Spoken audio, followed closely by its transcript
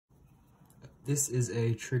This is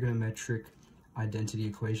a trigonometric identity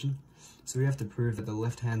equation. So we have to prove that the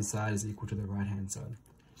left-hand side is equal to the right-hand side.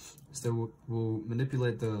 So we'll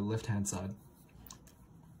manipulate the left-hand side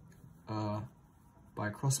by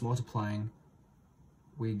cross-multiplying.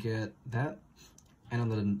 We get that,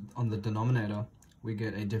 and on the denominator we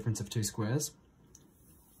get a difference of 2 squares.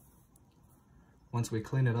 Once we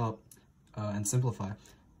clean it up and simplify,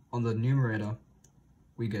 on the numerator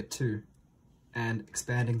we get 2, and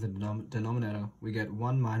expanding the denominator we get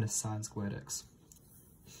 1 minus sine squared x.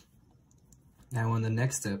 Now on the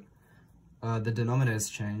next step, the denominator is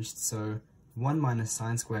changed, so 1 minus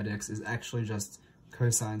sine squared x is actually just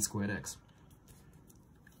cosine squared x.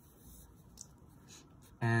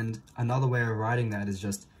 And another way of writing that is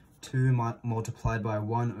just 2 multiplied by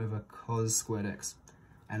 1 over cos squared x.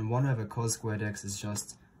 And 1 over cos squared x is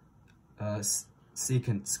just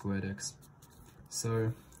secant squared x.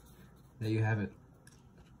 So there you have it.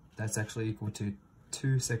 That's actually equal to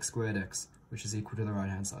 2sec² x, which is equal to the right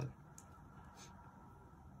hand side.